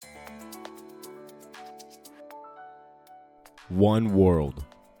One world,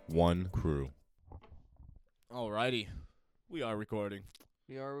 one crew. Alrighty, we are recording.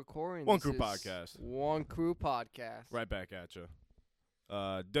 We are recording. One This Crew is Podcast. One Crew Podcast. Right back at you.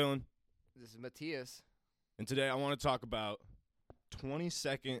 Dylan, This is Matthias. and today I want to talk about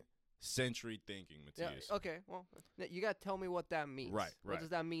 22nd century thinking, Matthias. Yeah, okay, well, you got to tell me what that means. Right. What does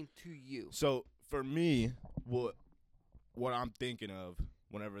that mean to you? So, for me, what I'm thinking of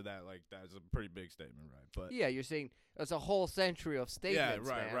whenever that's a pretty big statement, right? But Yeah, you're saying it's a whole century of statements,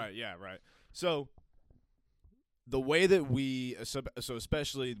 man. right. So, the way that so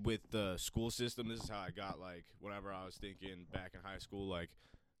especially with the school system, this is how I got, whenever I was thinking back in high school,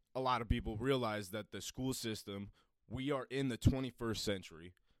 a lot of people realize that the school system, we are in the 21st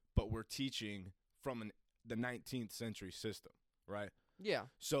century, but we're teaching from the 19th century system, right? Yeah.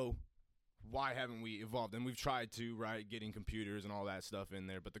 So why haven't we evolved? And we've tried to, right, getting computers and all that stuff in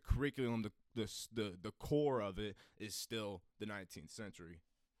there, but the curriculum, the core of it is still the 19th century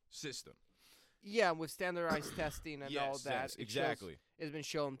system. Yeah, with standardized testing and all that. Yes, exactly. It's been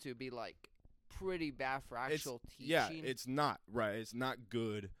shown to be, pretty bad for actual teaching. Yeah, it's not, right. It's not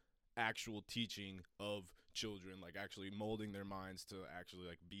good actual teaching of children, actually molding their minds to actually,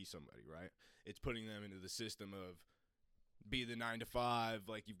 be somebody, right? It's putting them into the system of be the 9 to 5,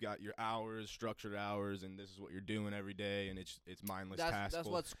 you've got your hours, structured hours, and this is what you're doing every day, and it's mindless, taskful. That's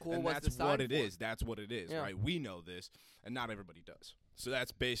what school and was that's designed what it for. is. That's what it is, Yeah. right? We know this, and not everybody does. So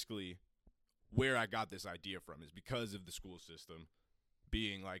that's basically where I got this idea from, is because of the school system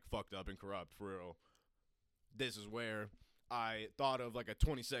being fucked up and corrupt for real. This is where I thought of a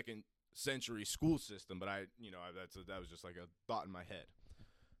 22nd century school system, but that was just a thought in my head.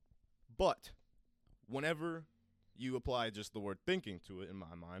 But whenever you apply just the word thinking to it, in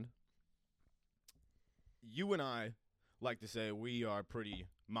my mind, you and I like to say we are pretty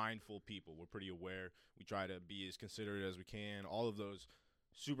mindful people. We're pretty aware. We try to be as considerate as we can. All of those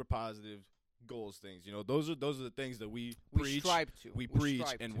super positive goals things. Those are the things that we preach. Strive to. We We preach,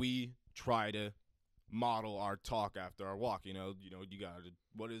 strive and to. we try to model our talk after our walk. You gotta,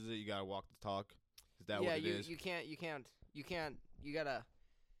 what is it? You gotta walk the talk. Is that what it is? You can't. You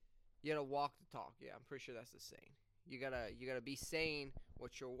gotta walk the talk. Yeah, I'm pretty sure that's the saying. You gotta be saying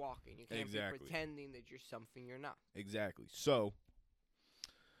what you're walking. You can't Exactly. be pretending that you're something you're not. Exactly. So,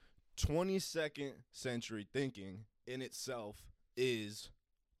 22nd century thinking in itself is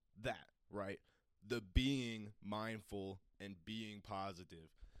that, right? The being mindful and being positive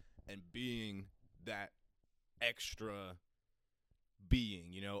and being that extra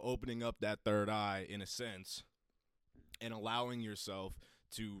being, opening up that third eye in a sense and allowing yourself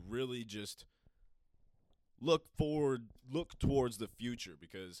to really just look towards the future,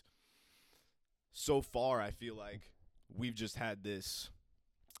 because so far I feel like we've just had this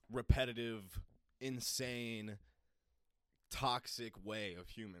repetitive, insane, toxic way of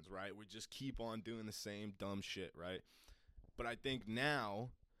humans, right? We just keep on doing the same dumb shit, right? But I think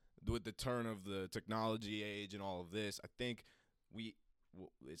now, with the turn of the technology age and all of this, I think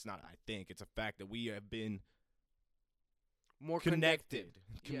it's a fact that we have been More connected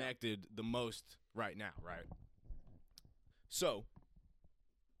Yeah. the most right now, right? So,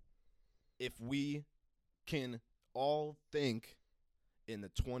 if we can all think in the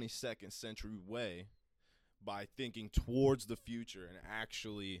 22nd century way by thinking towards the future and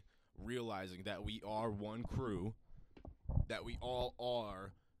actually realizing that we are one crew, that we all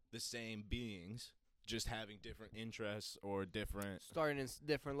are the same beings, just having different interests or different... Starting in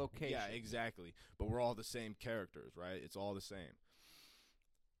different locations. Yeah, exactly. But we're all the same characters, right? It's all the same.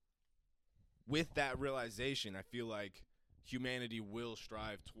 With that realization, I feel like humanity will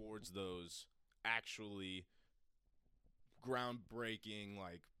strive towards those actually groundbreaking,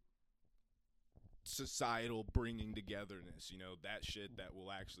 societal bringing togetherness, that shit that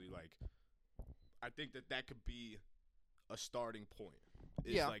will actually, I think that could be a starting point.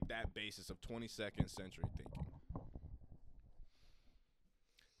 Is Yeah. That basis of 22nd century thinking.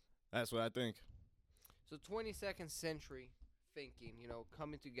 That's what I think. So 22nd century thinking,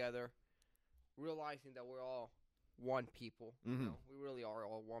 coming together, realizing that we're all one people. Mhm. We really are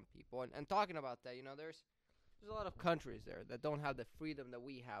all one people. And talking about that, there's a lot of countries there that don't have the freedom that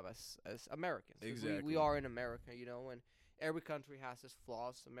we have as Americans. 'Cause Exactly. We are in America, and every country has its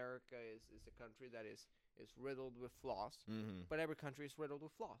flaws. America is a country that is riddled with flaws, Mm-hmm. but every country is riddled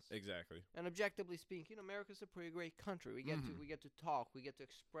with flaws. Exactly. And objectively speaking, America's a pretty great country. We get to talk, we get to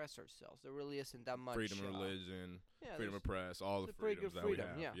express ourselves. There really isn't that much Freedom of religion, yeah, freedom there's- of press, all the it's a pretty freedoms good that we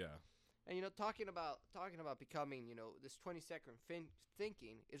freedom, have. yeah. And talking about becoming, this 22nd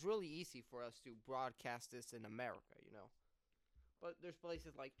thinking is really easy for us to broadcast this in America. But there's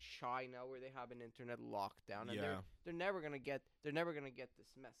places like China where they have an internet lockdown, and Yeah. they're never gonna get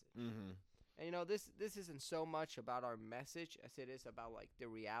this message. Mm-hmm. And this isn't so much about our message as it is about like the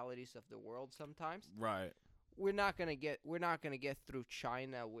realities of the world. Sometimes Right. we're not gonna get through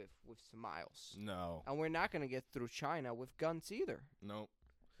China with smiles, No. and we're not gonna get through China with guns either. Nope.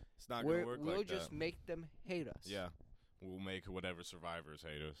 It's not gonna work We'll like just that. make them hate us. Yeah. We'll make whatever survivors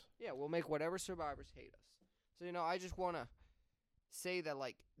hate us. Yeah, we'll make whatever survivors hate us. So I just wanna say that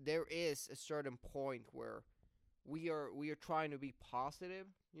like there is a certain point where we are trying to be positive.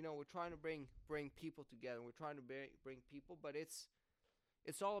 We're trying to bring people together. We're trying to bring people, but it's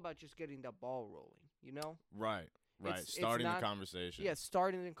all about just getting the ball rolling. Right. Right. It's Starting not- the conversation. Yeah,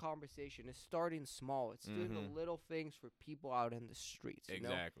 starting the conversation. It's starting small. It's doing the Mhm. little things for people out in the streets.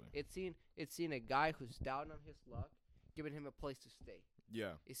 Exactly. It's seeing a guy who's down on his luck, giving him a place to stay.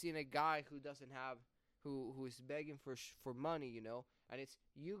 Yeah. It's seeing a guy who doesn't have, who is begging for money, and it's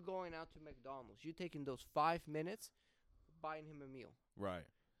you going out to McDonald's. You taking those 5 minutes, buying him a meal. Right.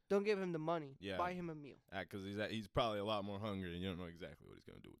 Don't give him the money. Yeah. Buy him a meal. Because he's probably a lot more hungry, and you don't know exactly what he's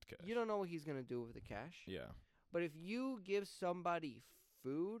gonna do with the cash. You don't know what he's gonna do with the cash. Yeah. But if you give somebody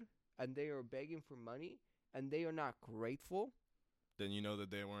food and they are begging for money and they are not grateful, Then you know that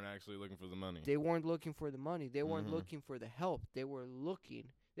they weren't actually looking for the money. they weren't looking for the money. They weren't Mhm. looking for the help. They were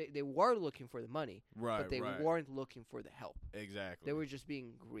looking. They were looking for the money, Right. but they right. weren't looking for the help. Exactly. They were just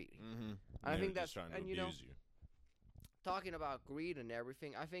being greedy. Mm-hmm. I think just that's- trying to and abuse you. Talking about greed and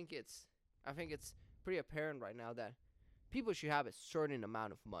everything, I think it's pretty apparent right now that people should have a certain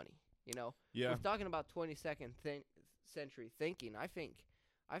amount of money. Yeah. We're talking about 22nd century thinking. I think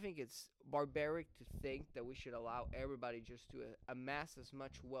it's barbaric to think that we should allow everybody just to amass as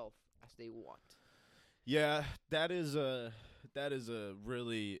much wealth as they want. Yeah, that is a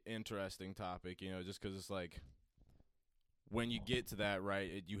really interesting topic, just because it's like when you get to that,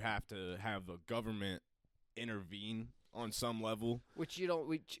 right, you have to have the government intervene on some level, Which you don't.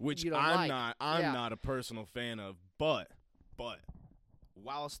 which you don't I'm like. not. I'm Yeah. not a personal fan of, but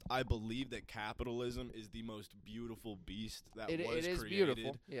whilst I believe that capitalism is the most beautiful beast that It was is created,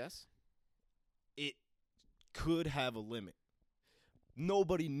 beautiful. Yes. it could have a limit.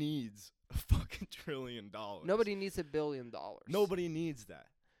 Nobody needs a fucking $1 trillion. Nobody needs $1 billion. Nobody needs that.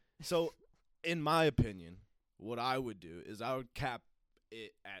 So, in my opinion, what I would do is I would cap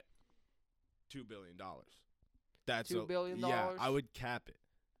it at $2 billion. That's $2 billion? Yeah, I would cap it.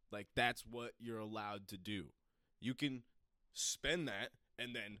 Like, that's what you're allowed to do. You can spend that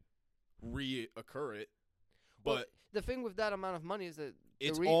and then reoccur it, but Well, the thing with that amount of money is that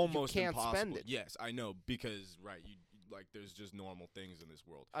it's you almost can't impossible. spend it. Yes, I know, because you like there's just normal things in this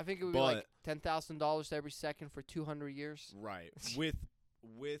world. I think it would be like $10,000 every second for 200 years. Right. with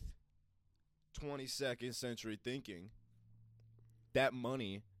 22nd century thinking, that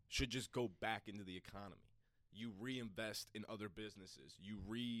money should just go back into the economy. You reinvest in other businesses. You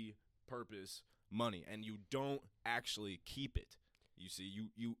repurpose money, and you don't actually keep it. You see,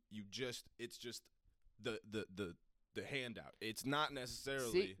 you just it's just the handout. It's not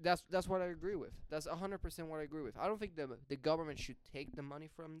necessarily. See, that's what I agree with. That's 100% what I agree with. I don't think the government should take the money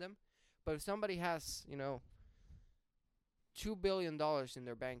from them, but if somebody has $2 billion in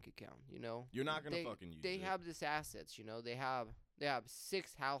their bank account, You're not gonna fucking use they it. have these assets. They have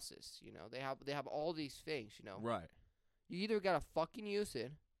 6 houses. They have all these things. Right. You either gotta fucking use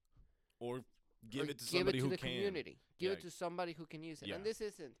it, Or give or it to somebody give it to who the can. community. Give Yeah. it to somebody who can use it. Yeah. And this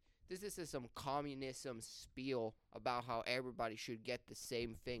isn't some communism spiel about how everybody should get the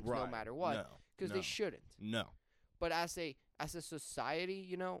same things no Right. matter what, No. because no. they shouldn't. No. But as a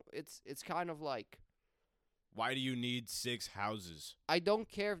society, it's kind of like, Why do you need 6 houses? I don't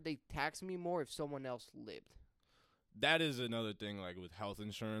care if they tax me more if someone else lived. That is another thing, like with health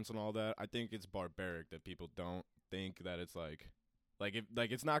insurance and all that. I think it's barbaric that people don't think that it's like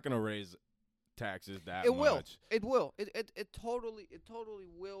it's not gonna raise taxes that It much. will. It will. It totally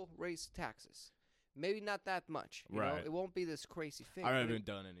will raise taxes. Maybe not that much. Right. It won't be this crazy thing. I but haven't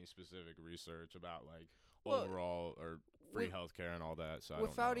done any specific research about like Well, overall or free with- healthcare and all that. So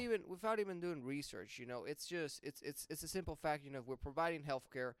without I don't know. without even doing research, it's just it's a simple fact. If we're providing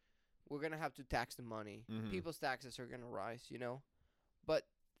healthcare, we're gonna have to tax the money. Mhm. People's taxes are gonna rise. But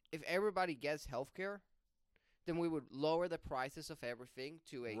if everybody gets healthcare, then we would lower the prices of everything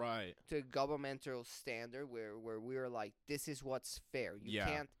to a Right. governmental standard where we're like, this is what's fair.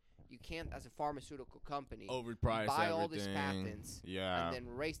 Yeah. You can't as a pharmaceutical company Overprice buy everything. all these patents Yeah. and then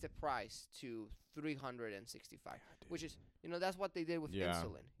raise the price to 365, which is that's what they did with Yeah.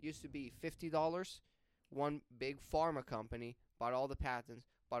 insulin. Used to be $50. One big pharma company bought all the patents,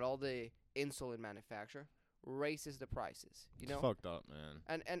 bought all the insulin manufacturer, raises the prices. You know, Fucked up,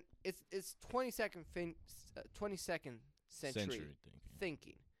 man. and it's 22nd century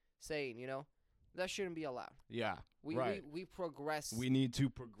thinking, saying, you know, that shouldn't be allowed. Yeah, We right. we progress We need to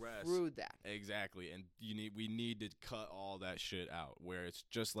progress through that. exactly, and we need to cut all that shit out where it's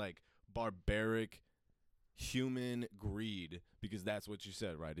just like barbaric human greed, because that's what you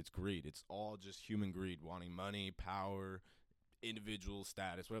said, right? It's greed. It's all just human greed, wanting money, power, individual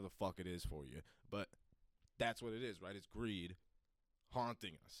status, whatever the fuck it is for you. But that's what it is, right? It's greed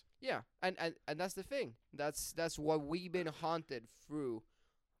haunting us. Yeah, and that's the thing. That's what we've been haunted through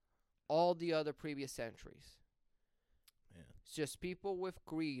all the other previous centuries. Yeah. It's just people with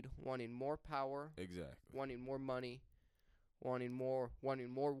greed wanting more power, Exactly. wanting more money, wanting more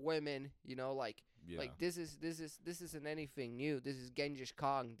women, you know, like Yeah. like this isn't anything new. This is Genghis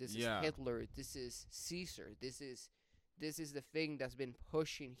Khan, this Yeah. is Hitler, this is Caesar. This is the thing that's been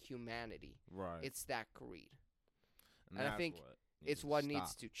pushing humanity. Right. It's that greed. And I that's think what It's to what stop.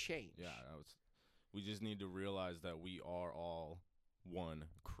 needs to change. Yeah, we just need to realize that we are all one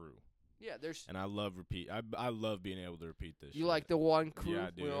crew. Yeah, there's And I love I love being able to repeat this. you shit. like the one crew. Yeah,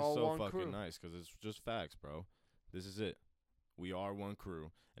 dude, We're it's all so one fucking crew. nice because it's just facts, bro. This is it. We are one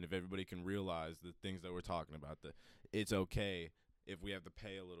crew, and if everybody can realize the things that we're talking about, that it's okay if we have to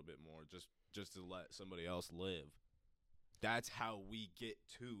pay a little bit more just to let somebody else live. That's how we get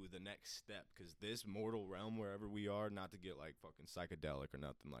to the next step, because this mortal realm, wherever we are, not to get like fucking psychedelic or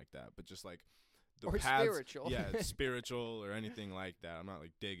nothing like that, but just like the Or paths, spiritual. yeah, spiritual or anything like that. I'm not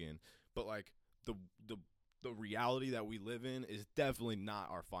like digging, but like the reality that we live in is definitely not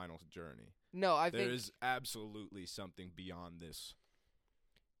our final journey. No, I think There's absolutely something beyond this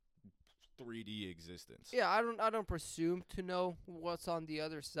 3D existence. yeah, I don't presume to know what's on the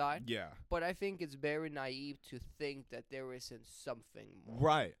other side, Yeah. but I think it's very naive to think that there isn't something more.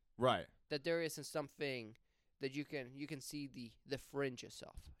 Right. Right. That there isn't something that you can see the fringes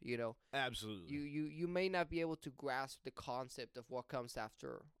of, you know. Absolutely. You may not be able to grasp the concept of what comes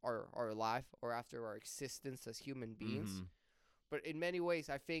after our life or after our existence as human beings. Mhm. But in many ways,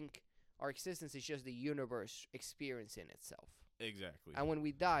 I think our existence is just the universe experiencing itself. Exactly. And when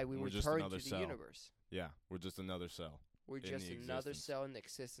we die, we We're just return to another the cell. universe. Yeah. We're just another cell. We're in just the another existence. cell in the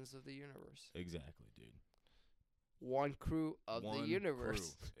existence of the universe. Exactly, dude. One crew of One the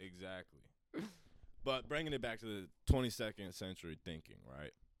universe. crew. Exactly. But bringing it back to the 22nd century thinking,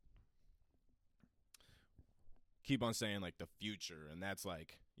 right? Keep on saying like the future, and that's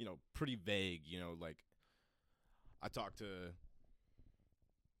like, you know, pretty vague, you know, like I talk to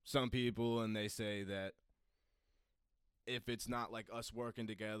some people and they say that if it's not like us working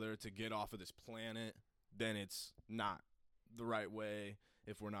together to get off of this planet, then it's not the right way.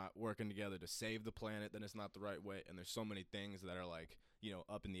 If we're not working together to save the planet, then it's not the right way. And there's so many things that are like, you know,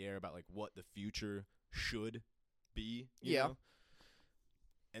 up in the air about like what the future should be. You Yeah. know?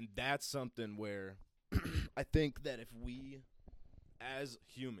 And that's something where I think that if we as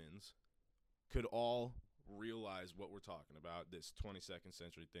humans could all realize what we're talking about, this 22nd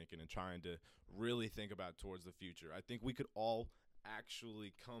century thinking and trying to really think about towards the future, I think we could all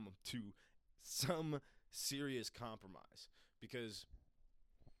actually come to some serious compromise. Because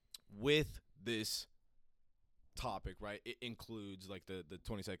with this topic, right, it includes like the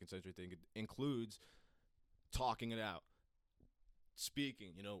 22nd century thing, it includes talking it out,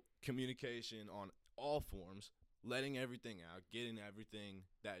 speaking, you know, communication on all forms, letting everything out, getting everything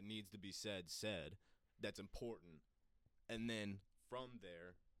that needs to be said, that's important, and then from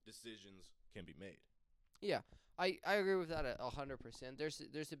there, decisions can be made. Yeah, I agree with that 100%.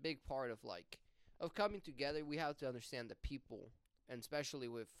 There's a big part of coming together. We have to understand the people, and especially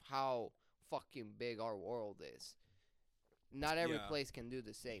with how fucking big our world is. Not every Yeah. place can do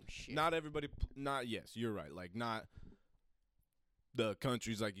the same shit. Not everybody, yes, you're right, like not the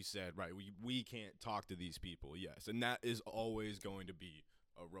countries like you said, right, we can't talk to these people, yes, and that is always going to be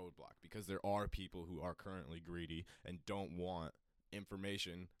a roadblock, because there are people who are currently greedy and don't want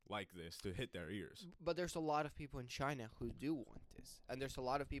information like this to hit their ears. But there's a lot of people in China who do want this, and there's a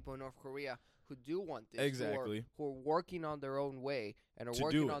lot of people in North Korea who do want this. Exactly. Who are working on their own way and are To do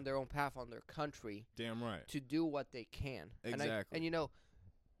working it. on their own path on their country Damn right. to do what they can. Exactly. And you know,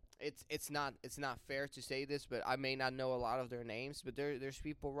 it's not fair to say this, but I may not know a lot of their names. But there's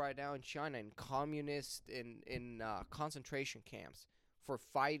people right now in China in communist in concentration camps for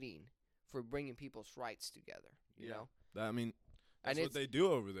fighting for bringing people's rights together. You know. I mean, that's And what they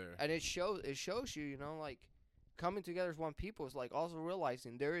do over there. And it shows you, you know, like coming together as one people is like also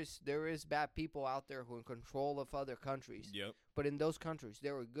realizing there is bad people out there who are in control of other countries. Yep. But in those countries,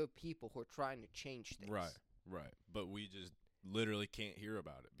 there are good people who are trying to change things. Right. But we just literally can't hear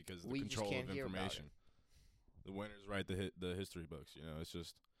about it because of the We just control can't of hear about information. The winners write the history books. You know, it's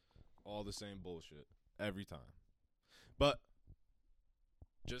just all the same bullshit every time. But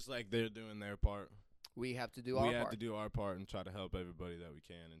just like they're doing their part, we have to do our we have part. to do our part and try to help everybody that we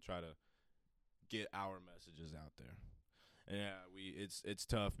can and try to get our messages out there. And yeah, it's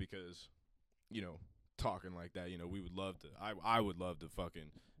tough because, you know, talking like that, you know, we would love to. I would love to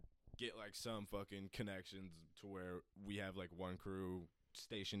fucking get like some fucking connections to where we have like one crew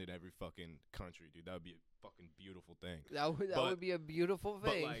stationed in every fucking country, dude. That would be a fucking beautiful thing. That would be a beautiful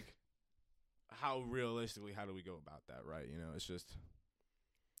thing. But like, how realistically, how do we go about that, right? You know, it's just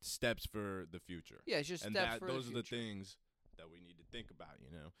steps for the future. Yeah, it's just And steps for those the are the future. things that we need to think about,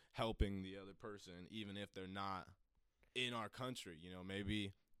 you know, helping the other person, even if they're not in our country, you know,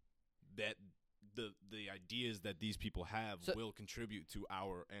 maybe that the ideas that these people have will contribute to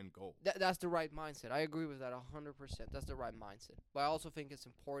our end goal. That's the right mindset. I agree with that 100%. That's the right mindset. But I also think it's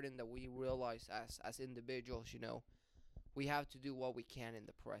important that we realize as individuals, you know, we have to do what we can in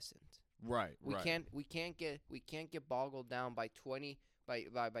the present. Right. We can't get boggled down by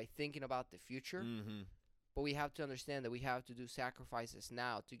thinking about the future. Mm-hmm. But we have to understand that we have to do sacrifices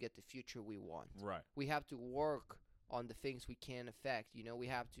now to get the future we want. Right. We have to work on the things we can affect. You know, we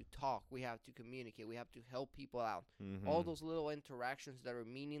have to talk, we have to communicate, we have to help people out. Mm-hmm. All those little interactions that are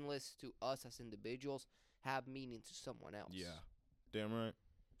meaningless to us as individuals have meaning to someone else. Yeah. Damn right.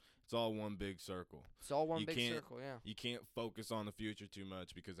 It's all one big circle. It's all one big circle, yeah. You can't focus on the future too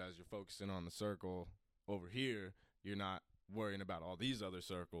much because as you're focusing on the circle over here, you're not worrying about all these other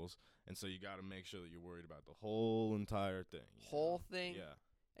circles. And so you got to make sure that you're worried about the whole entire thing. Thing? Yeah.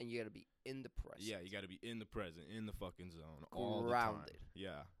 And you got to be in the present. Yeah, you got to be in the present, in the fucking zone, all grounded. the time.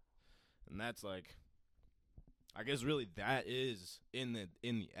 Yeah, and that's like, I guess really that is in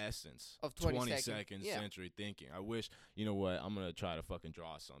the essence of 22nd century thinking. I wish, you know what, I'm gonna try to fucking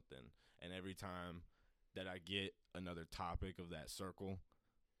draw something, and every time that I get another topic of that circle,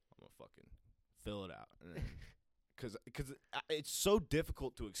 I'm gonna fucking fill it out, because it's so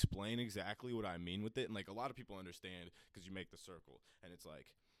difficult to explain exactly what I mean with it, and like a lot of people understand because you make the circle, and it's like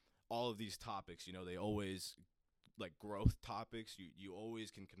all of these topics, you know, they always, like growth topics, you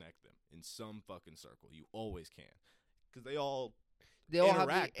always can connect them in some fucking circle. You always can, because they all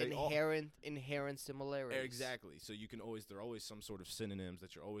interact. Have the inherent similarities. Exactly. So you can always, there are always some sort of synonyms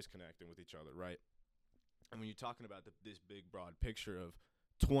that you're always connecting with each other, right? And when you're talking about this big broad picture of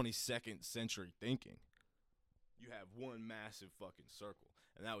 22nd century thinking, you have one massive fucking circle,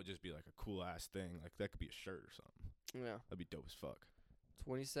 and that would just be like a cool ass thing. Like that could be a shirt or something. Yeah, that'd be dope as fuck.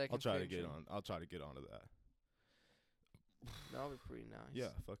 22nd. I'll try to get onto that. That would be pretty nice. Yeah,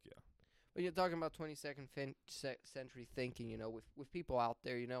 fuck yeah. But you're talking about 22nd century thinking, you know, with people out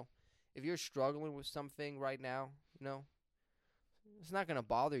there, you know, if you're struggling with something right now, you know, it's not gonna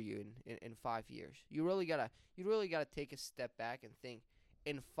bother you in 5 years. You really gotta take a step back and think,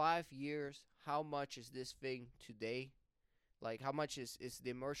 in 5 years, how much is this thing today? Like, how much is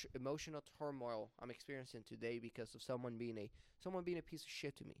the emotional turmoil I'm experiencing today because of someone being a piece of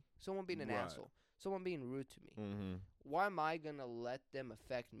shit to me, someone being an asshole, someone being rude to me? Mm-hmm. Why am I gonna let them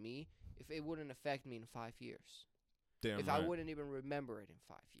affect me if it wouldn't affect me in 5 years? Damn if right. I wouldn't even remember it in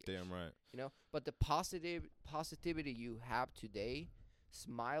 5 years. Damn right. You know, but the positivity you have today,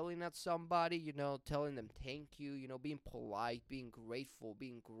 smiling at somebody, you know, telling them thank you, you know, being polite, being grateful,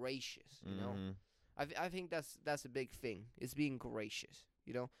 being gracious, you know. I think that's a big thing. It's being gracious,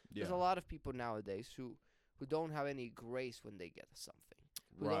 you know. Yeah. There's a lot of people nowadays who don't have any grace when they get something.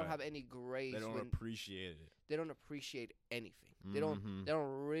 Who don't have any grace. They don't appreciate it. They don't appreciate anything. Mm-hmm. They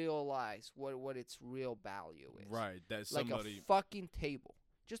don't realize what its real value is. Right. That's like somebody. a fucking table.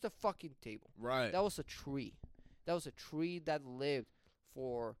 Just a fucking table. Right. That was a tree. That was a tree that lived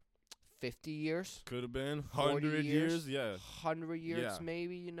for 50 years. Could have been 100 years. Yeah. 100 years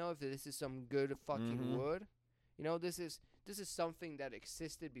maybe, you know, if this is some good fucking wood. You know, this is something that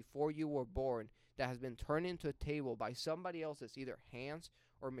existed before you were born that has been turned into a table by somebody else's either hands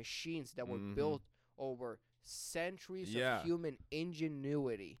or machines that were built over centuries of human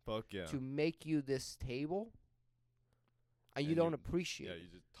ingenuity to make you this table, and you don't appreciate it. Yeah, you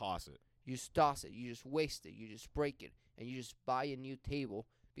just toss it. You just toss it. You just waste it. You just break it. And you just buy a new table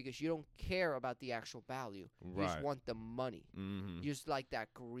because you don't care about the actual value. You just want the money. Mm-hmm. You just like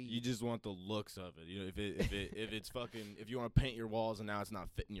that greed. You just want the looks of it. You know, if it's fucking, if you want to paint your walls and now it's not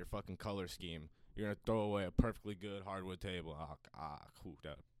fitting your fucking color scheme, you're gonna throw away a perfectly good hardwood table. Cool,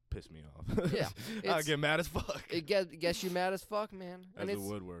 that pissed me off. Yeah, I get mad as fuck. It gets you mad as fuck, man. As a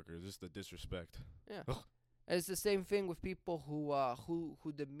woodworker, just the disrespect. Yeah. And it's the same thing with people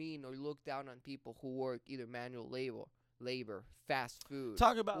who demean or look down on people who work either manual labor, fast food.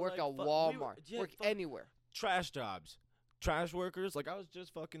 Talk about work like, at Walmart, work anywhere. trash jobs, trash workers. Like I was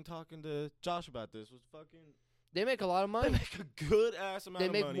just fucking talking to Josh about this. Was fucking They make a lot of they money. make a good ass amount They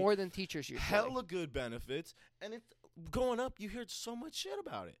of make money. more than teachers usually. Hella good benefits, and it's growing up. You heard so much shit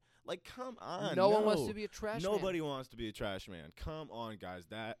about it. Like, come on, No one wants to be a trash man. Nobody wants to be a trash man. Come on, guys.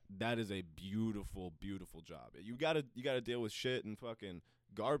 That is a beautiful, beautiful job. You gotta deal with shit and fucking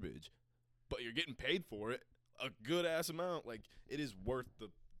garbage, but you're getting paid for it a good ass amount. Like, it is worth the.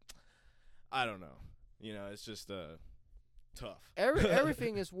 I don't know. You know, it's just tough.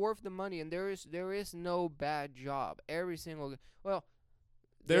 Everything is worth the money, and there is no bad job. Every single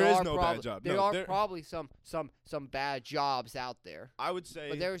There is are no bad job. There No, are there- probably some bad jobs out there, I would say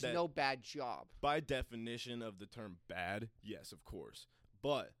but there is that no bad job. by definition of the term bad, yes, of course.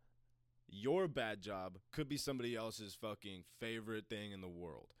 But your bad job could be somebody else's fucking favorite thing in the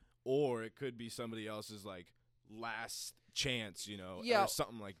world. Or it could be somebody else's like last chance, you know, Yeah. or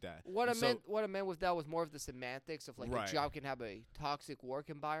something like that. What I And so- meant with that was more of the semantics of like Right. a job can have a toxic work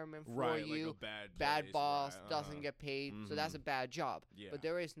environment for right, you. like a bad place, Boss right, doesn't get paid, so that's Mhm. a bad job. Yeah. But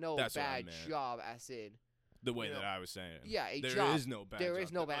there is no That's what I bad meant. job as in the way you that know, I was saying. yeah, a There job. is no bad There job.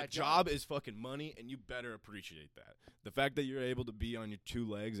 is no A bad job is fucking money, and you better appreciate that. The fact that you're able to be on your two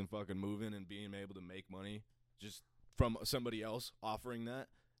legs and fucking moving and being able to make money just from somebody else offering that,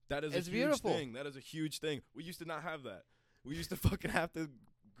 that is It's a huge beautiful. thing. That is a huge thing. We used to not have that. We used to fucking have to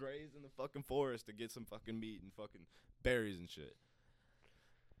graze in the fucking forest to get some fucking meat and fucking berries and shit.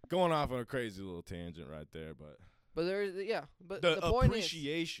 Going off on a crazy little tangent right there, but But but the the point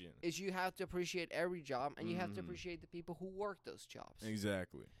appreciation. is you have to appreciate every job, and you have to Mhm. appreciate the people who work those jobs.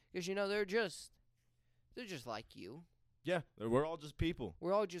 Exactly. Because you know they're just like you. Yeah, we're all just people.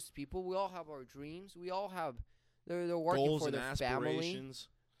 We're all just people. We all have our dreams. We all have they're working Goals for and their family. aspirations.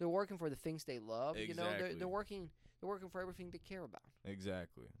 They're working for the things they love. You know, Exactly. they're working for everything they care about.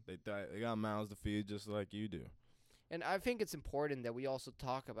 Exactly. They got mouths to feed just like you do. And I think it's important that we also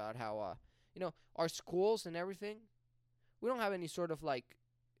talk about how our schools and everything. We don't have any sort of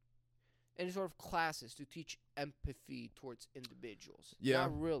classes to teach empathy towards individuals. Yeah.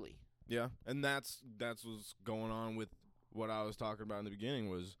 Not really. Yeah, and that's what's going on with what I was talking about in the beginning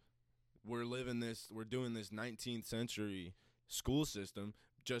was we're doing this 19th century school system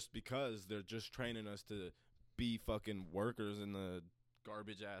just because they're just training us to be fucking workers in the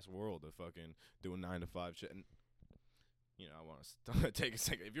garbage ass world of fucking doing 9 to 5 shit. And you know, I want to take a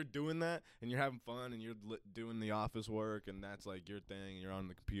second. If you're doing that and you're having fun and you're doing the office work and that's like your thing, and you're on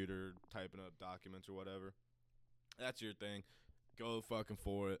the computer typing up documents or whatever, that's your thing. Go fucking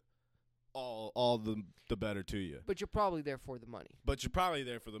for it. All the better to you. But you're probably there for the money. But you're probably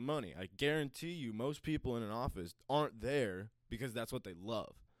there for the money. I guarantee you most people in an office aren't there because that's what they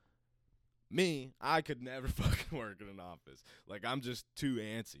love. Me, I could never fucking work in an office. Like, I'm just too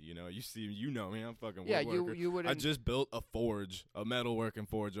antsy, you know. You know me. I'm fucking Yeah, woodworker. you wouldn't. I just built a metalworking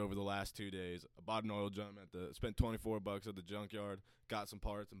forge over the last 2 days. I bought an oil drum spent $24 at the junkyard, got some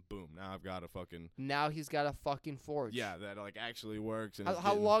parts, and boom, now I've got a fucking Now he's got a fucking forge. that like actually works. And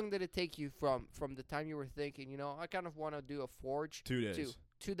How long did it take you from the time you were thinking, I kind of want to do a forge 2 days. to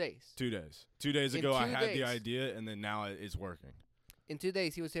 2 days? 2 days. 2 days In ago, I 2 had the days. idea, and then now it's working. In 2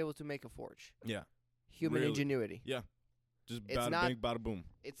 days, he was able to make a forge. Yeah. Human Really? ingenuity. Just It's bada not- bing, bada boom.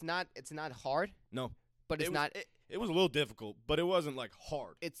 It's not hard, No. but it's it was, not. It was a little difficult, but it wasn't like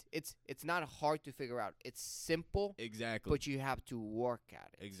hard. It's not hard to figure out. It's simple, Exactly. but you have to work at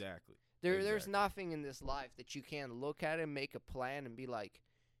it. Exactly. There's exactly. nothing in this life that you can't look at and make a plan and be like,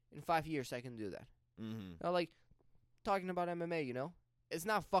 in 5 years I can do that. Mm-hmm. Like talking about MMA, it's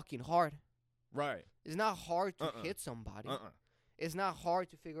not fucking hard. Right. It's not hard to Uh-uh. hit somebody. Uh-uh. It's not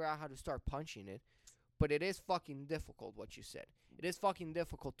hard to figure out how to start punching it, but it is fucking difficult. What you said, it is fucking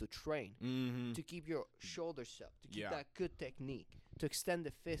difficult to train, Mm-hmm. to keep your shoulders up, to keep Yeah. that good technique, to extend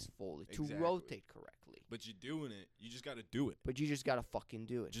the fist fully, to Exactly. rotate correctly. But you're doing it. You just got to do it. But you just gotta fucking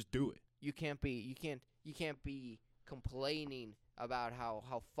do it. Just do it. You can't be complaining about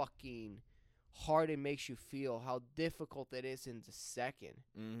how fucking hard it makes you feel, how difficult it is in the second,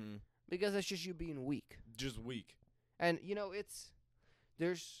 Mm-hmm. because that's just you being weak. Just weak. And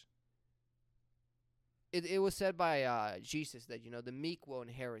it was said by Jesus that the meek will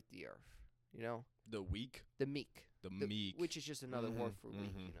inherit the earth. The weak. The meek, The meek. which is just another word Mhm, for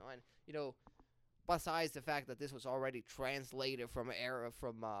weak. mhm. And besides the fact that this was already translated from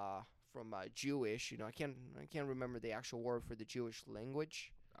Jewish, I can't remember the actual word for the Jewish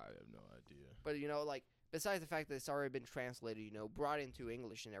language. I have no idea. But besides the fact that it's already been translated, brought into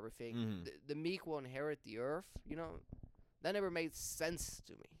English and everything, Mhm. the meek will inherit the earth. That never made sense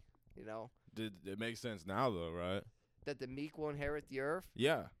to me. It makes sense now, though, right? That the meek will inherit the earth.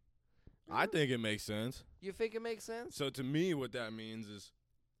 Yeah. I think it makes sense. You think it makes sense? So to me, what that means is,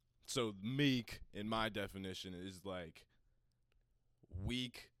 so meek in my definition is like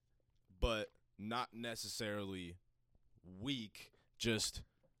weak, but not necessarily weak, just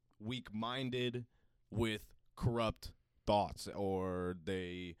weak-minded with corrupt thoughts, or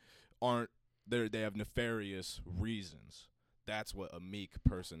they have nefarious reasons. That's what a meek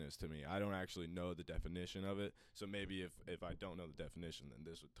person is to me. I don't actually know the definition of it, so maybe if I don't know the definition, then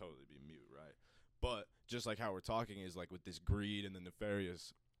this would totally be mute, right? But just like how we're talking is like with this greed and the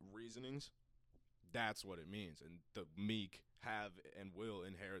nefarious reasonings, that's what it means. And the meek have and will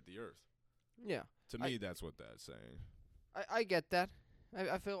inherit the earth. Yeah. To me, that's what that's saying. I get that.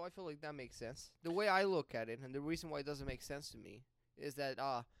 I feel like that makes sense. The way I look at it, and the reason why it doesn't make sense to me, is that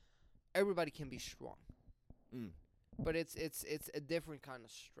everybody can be strong. But it's a different kind of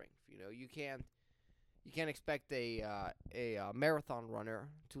strength. You know, you can't expect a marathon runner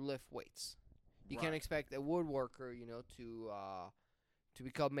to lift weights. You can't expect a woodworker, you know, to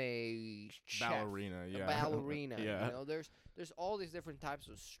become a ballerina. Chef, yeah, a ballerina. yeah. You know, there's all these different types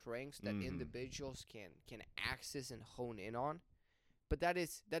of strengths that individuals can access and hone in on. But that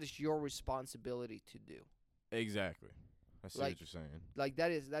is your responsibility to do. Exactly. I see what you're saying. Like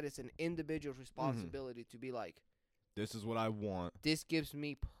that is an individual's responsibility to be like, this is what I want. This gives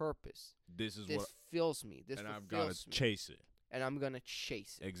me purpose. This fills me. This and fulfills I've got to chase it. And I'm gonna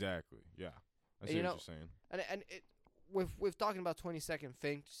chase it. Exactly. Yeah. I see what you're saying. And with talking about 22nd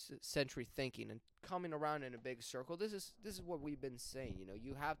century thinking and coming around in a big circle, this is what we've been saying. You know,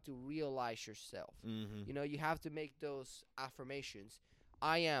 you have to realize yourself. You know, you have to make those affirmations.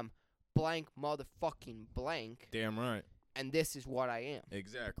 I am blank motherfucking blank. Damn right. And this is what I am.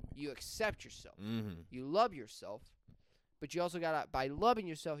 Exactly. You accept yourself. You love yourself. But you also gotta, by loving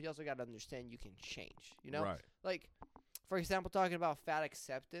yourself, you also gotta understand you can change. You know, right? Like, for example, talking about fat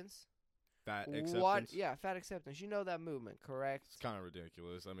acceptance. Fat acceptance. Yeah, fat acceptance. You know that movement, correct? It's kind of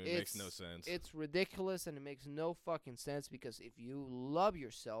ridiculous. I mean, it makes no sense. It's ridiculous, and it makes no fucking sense because if you love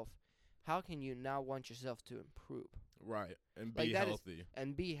yourself, how can you not want yourself to improve? Right, and be healthy.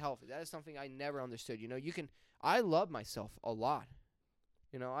 Be healthy. That is something I never understood. You know, I love myself a lot.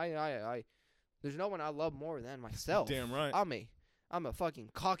 You know, I there's no one I love more than myself. Damn right. I'm a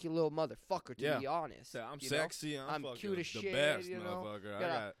fucking cocky little motherfucker, to be honest. Yeah, I'm sexy. I'm cute as the shit. best, you know?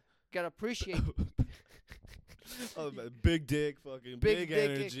 motherfucker. Gotta appreciate. Big dick, fucking big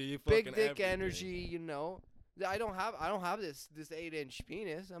energy, big fucking dick everything. energy. You know, I don't have this 8-inch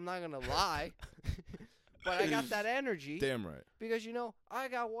penis. I'm not gonna lie. But I got that energy. Damn right. Because, you know, I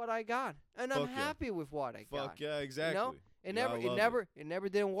got what I got. And I'm happy with what I got. Fuck yeah, exactly. You know? It never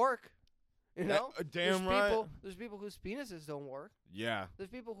didn't work. You know? Damn right. There's people whose penises don't work. Yeah. There's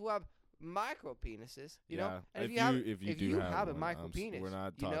people who have micro penises. You yeah. know? And if you do have a micro penis, we're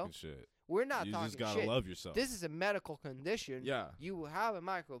not talking shit. We're not talking shit. You just gotta love yourself. This is a medical condition. Yeah. You have a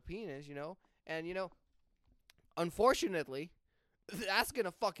micro penis, you know? And, you know, unfortunately, that's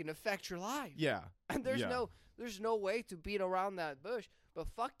gonna fucking affect your life. Yeah. And there's no way to beat around that bush, but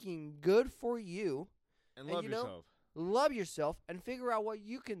fucking good for you. And love yourself. Love yourself and figure out what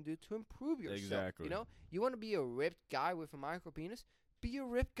you can do to improve yourself. Exactly. You know, you want to be a ripped guy with a micro penis? Be a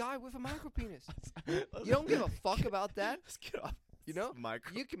ripped guy with a micro penis. You don't give a fuck about that. Let's get off. You know,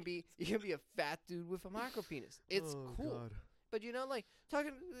 micro. you can be a fat dude with a micro penis. It's cool. God. But you know, like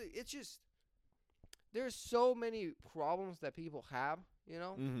it's just there's so many problems that people have. You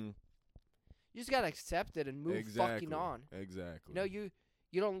know. You just gotta accept it and move fucking on. Exactly. You know, you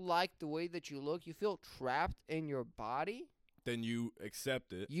don't like the way that you look. You feel trapped in your body. Then you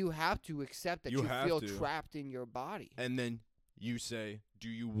accept it. You have to accept that you feel trapped in your body. And then you say, do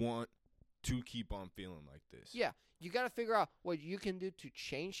you want to keep on feeling like this? Yeah. You gotta figure out what you can do to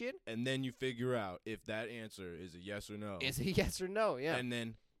change it. And then you figure out if that answer is a yes or no. Is a yes or no, yeah. And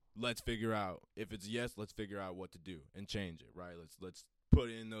then let's figure out, if it's yes, let's figure out what to do and change it, right? Let's put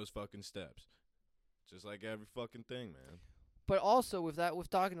in those fucking steps. Just like every fucking thing, man. But also with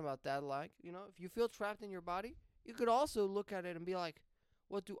talking about that, like, you know, if you feel trapped in your body, you could also look at it and be like,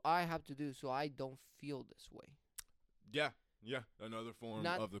 what do I have to do so I don't feel this way? Yeah. Another form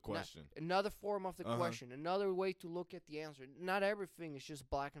of the question. Another form of the question. Another way to look at the answer. Not everything is just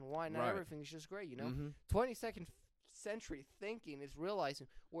black and white. Not everything is just gray, you know? 22nd century thinking is realizing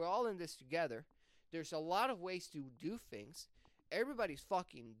we're all in this together. There's a lot of ways to do things. Everybody's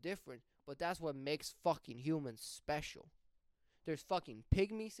fucking different. But that's what makes fucking humans special. There's fucking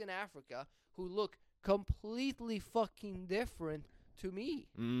pygmies in Africa who look completely fucking different to me.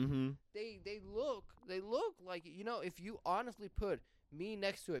 They look like, you know, if you honestly put me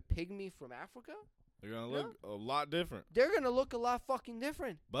next to a pygmy from Africa, they're gonna look a lot different. They're gonna look a lot fucking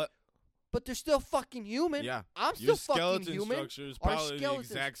different. But but they're still fucking human. Yeah. I'm Your still fucking skeleton human. structure is Our probably the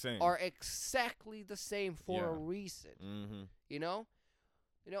skeletons exact same. are exactly the same for a Yeah. reason. Mm-hmm. You know?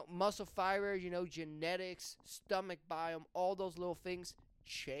 Muscle fiber, genetics, stomach biome, all those little things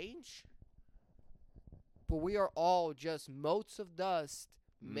change. But we are all just motes of dust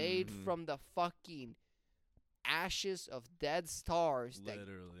made Mhm. from the fucking ashes of dead stars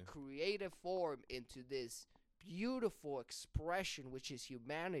Literally. that created form into this beautiful expression, which is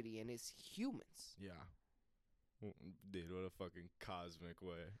humanity and is humans. Yeah. Dude, what a fucking cosmic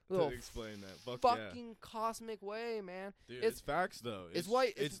way Little to explain that. Fuck Fucking cosmic way, man. yeah. Dude, it's- it's facts, though. it's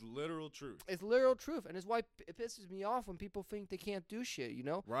why- it's literal truth. It's literal truth, and it's why it pisses me off when people think they can't do shit,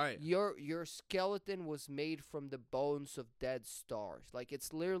 Right. Your skeleton was made from the bones of dead stars. Like,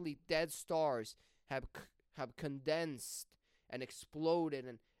 it's literally dead stars have condensed and exploded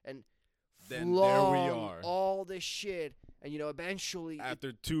and Then there we flung are. all this shit, and eventually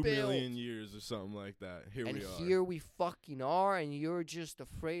After 2 built. million years or something like that. Here and we are. here we fucking are, and you're just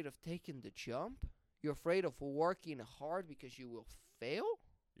afraid of taking the jump. You're afraid of working hard because you will fail.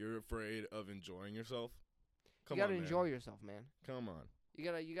 You're afraid of enjoying yourself? Come You gotta on, man. enjoy yourself, man. Come on. You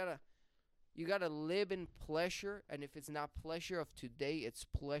gotta live in pleasure, and if it's not pleasure of today, it's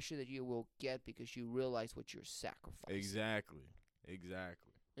pleasure that you will get because you realize what you're sacrificing. Exactly.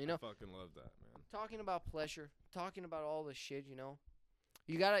 I fucking love that, man. Talking about pleasure, talking about all this shit,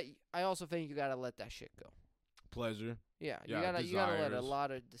 I also think you gotta let that shit go. Pleasure. Yeah, Yeah, you gotta let a desires.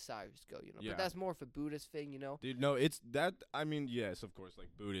 lot of desires go, Yeah. But that's more of a Buddhist thing, Dude, no, it's that. I mean, yes, of course,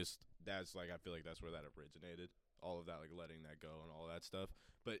 like Buddhist. That's like I feel like that's where that originated. All of that, like letting that go and all that stuff.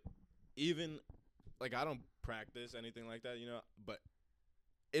 But even like I don't practice anything like that, But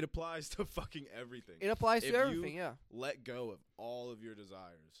it applies to fucking everything. It applies If to everything, you yeah. Let go of all of your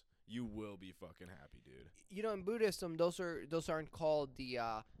desires, you will be fucking happy, dude. In Buddhism, those aren't called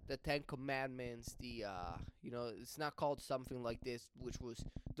the Ten Commandments. It's not called something like this, which was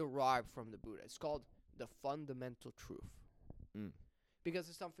derived from the Buddha. It's called the fundamental truth, because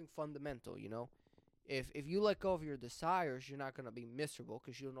it's something fundamental. If you let go of your desires, you're not gonna be miserable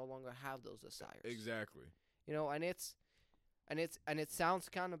because you no longer have those desires. Exactly. And it sounds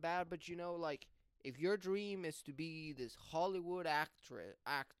kind of bad, but like, if your dream is to be this Hollywood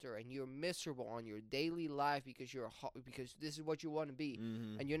actor and you're miserable on your daily life because because this is what you want to be,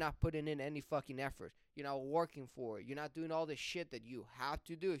 and you're not putting in any fucking effort, you're not working for it, you're not doing all the shit that you have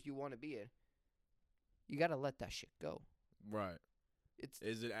to do if you want to be it, you gotta let that shit go. Right.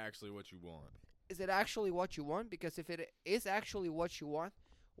 Is it actually what you want? Because if it is actually what you want,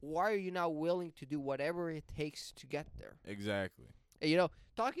 why are you not willing to do whatever it takes to get there? Exactly.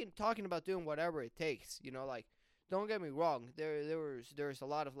 Talking about doing whatever it takes, like, don't get me wrong, there's a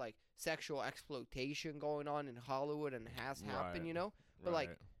lot of like sexual exploitation going on in Hollywood and has happened, but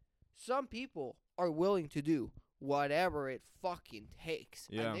like, some people are willing to do whatever it fucking takes,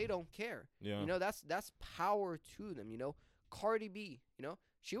 and they don't care. Yeah. That's power to them. Cardi B,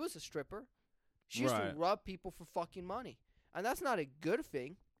 she was a stripper. She used to rob people for fucking money, and that's not a good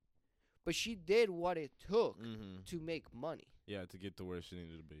thing. But she did what it took to make money. Yeah, to get to where she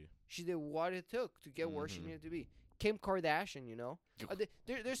needed to be. She did what it took to get where she needed to be. Kim Kardashian,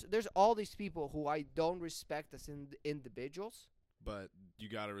 there's all these people who I don't respect as individuals. But you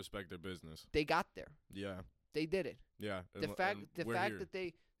gotta respect their business. They got there. Yeah. They did it. Yeah. The fact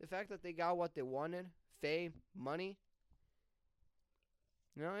that they got what they wanted, fame, money.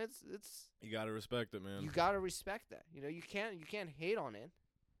 It's. You gotta respect it, man. You gotta respect that. You can't hate on it.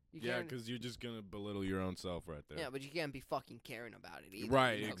 Yeah, because you're just gonna belittle your own self right there. Yeah, but you can't be fucking caring about it either.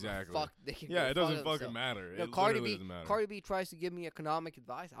 Right, exactly. It doesn't fucking matter. It literally doesn't matter. Cardi B tries to give me economic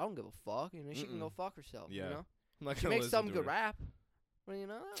advice. I don't give a fuck. She can go fuck herself. Yeah. I'm not She gonna makes listen some to good her. rap. Well,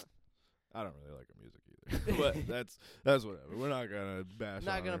 I don't really like her music either. But that's whatever. We're not gonna bash.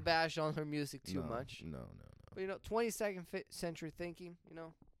 Not on gonna her. bash on her music too much. No. But 22nd century thinking.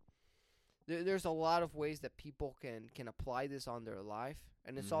 There's a lot of ways that people can apply this on their life,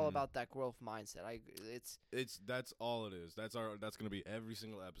 and it's all about that growth mindset. That's all it is. That's gonna be every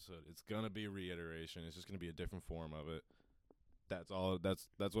single episode. It's gonna be reiteration. It's just gonna be a different form of it. That's all. That's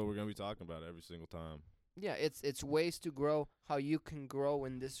what we're gonna be talking about every single time. Yeah, it's ways to grow, how you can grow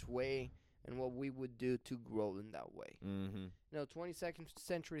in this way, and what we would do to grow in that way. 22nd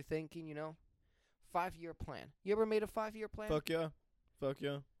century thinking, 5-year plan. You ever made a 5-year plan? Fuck yeah.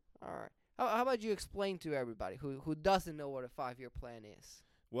 All right. How about you explain to everybody who doesn't know what a 5-year plan is?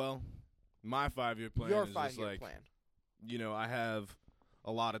 Well, my 5-year plan Your is just 5-year like, plan. I have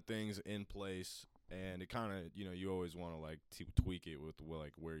a lot of things in place, and it kind of, you always want to like tweak it with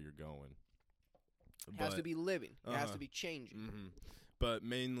like where you're going. It has to be living. It has to be changing. But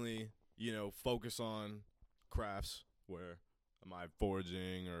mainly, focus on crafts where am I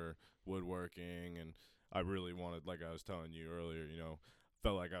forging or woodworking, and I really wanted, like I was telling you earlier,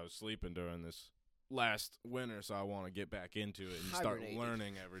 felt like I was sleeping during this last winter, so I want to get back into it and start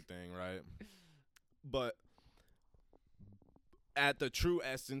learning everything, right? But at the true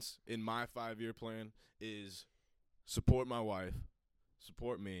essence in my 5-year plan is support my wife,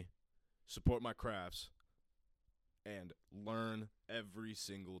 support me, support my crafts, and learn every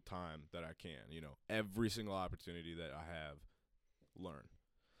single time that I can, every single opportunity that I have, learn.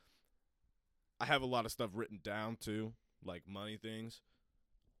 I have a lot of stuff written down too, like money things,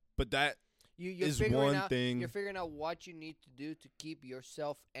 but that is one thing. You're figuring out what you need to do to keep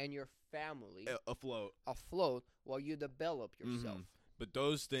yourself and your family afloat while you develop yourself. Mm-hmm. But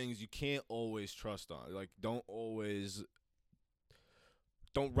those things you can't always trust on. Like, don't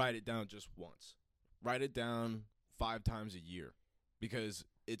write it down just once. Write it down 5 times a year, because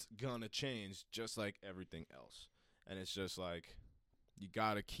it's gonna change just like everything else. And it's just like you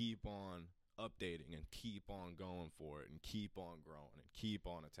gotta keep on updating and keep on going for it and keep on growing and keep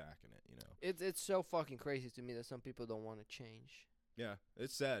on attacking it. It's so fucking crazy to me that some people don't want to change. Yeah,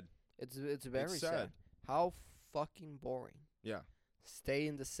 it's sad. It's very sad. How fucking boring. Yeah.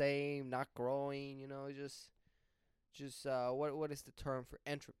 Staying the same, not growing, just what is the term for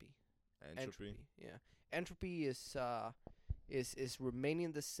entropy? Entropy. Yeah. Entropy is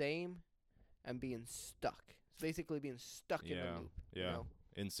remaining the same and being stuck. It's basically being stuck in a loop. Yeah.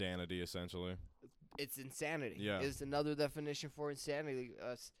 Insanity, essentially. It's insanity. Yeah. Is another definition for insanity,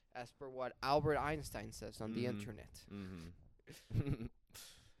 as per what Albert Einstein says on the internet. Mm-hmm.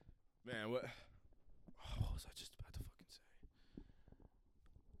 Man, what was I just about to fucking say?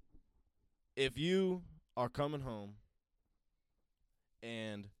 If you are coming home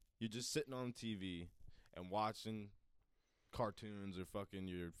and you're just sitting on TV and watching cartoons or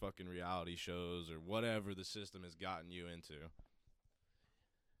your fucking reality shows or whatever the system has gotten you into,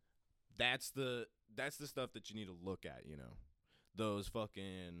 that's the stuff that you need to look at, those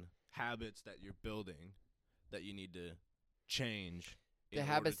fucking habits that you're building that you need to change. The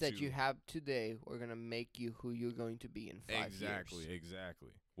habits that you have today are going to make you who you're going to be in 5 years. Exactly.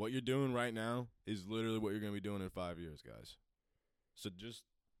 What you're doing right now is literally what you're going to be doing in 5 years, guys. So just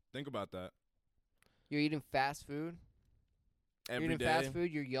think about that. You're eating fast food. Every day. Fast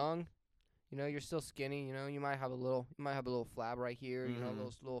food, you're young. You're still skinny, you might have a little flab right here,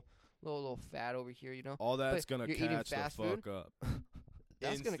 those little fat over here, All that's going to catch the fuck up.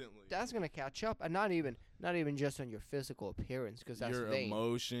 That's gonna catch up, and not even just on your physical appearance, because that's your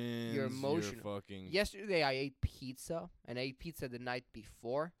emotions. Your fucking. Yesterday I ate pizza, and I ate pizza the night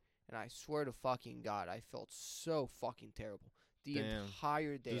before, and I swear to fucking God, I felt so fucking terrible the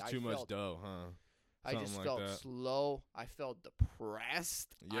entire day. There's too much dough, huh? I just felt slow. I felt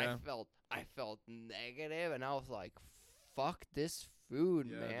depressed. Yeah. I felt negative, and I was like, "Fuck this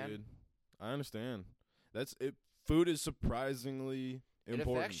food, man." Dude. I understand. That's it. Food is surprisingly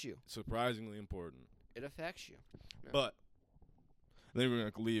important. It affects you. Surprisingly important. It affects you. Yeah. But I think we're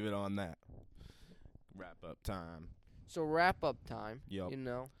going to leave it on that. Wrap up time. So wrap up time. Yep.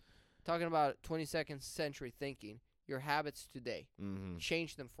 Talking about 22nd century thinking, your habits today,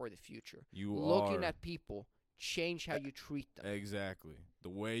 change them for the future. Looking at people, change how you treat them. Exactly. The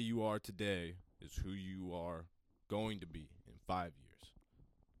way you are today is who you are going to be in 5 years.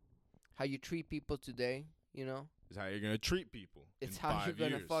 How you treat people today, is how you're going to treat people. It's how you're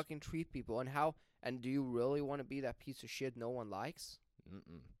going to fucking treat people. And do you really want to be that piece of shit no one likes?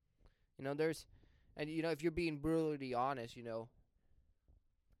 Mm-mm. If you're being brutally honest,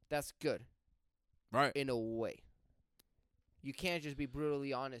 that's good. Right. In a way. You can't just be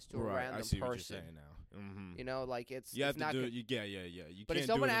brutally honest to a random I see person. What you're saying now. Mm-hmm. It's you have not to do it. Yeah. You but can't if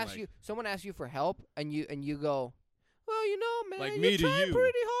someone do it asks you for help, and you go, well, man, like you're me to trying you.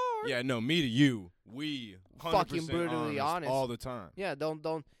 pretty hard. Yeah, no, me to you. We 100% fucking brutally honest all the time. Yeah,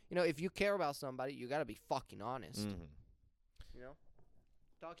 don't. If you care about somebody, you gotta be fucking honest. Mm-hmm.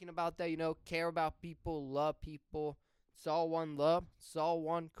 Talking about that. Care about people, love people. It's all one love. It's all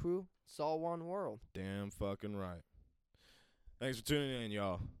one crew. It's all one world. Damn fucking right. Thanks for tuning in,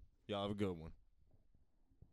 y'all. Y'all have a good one.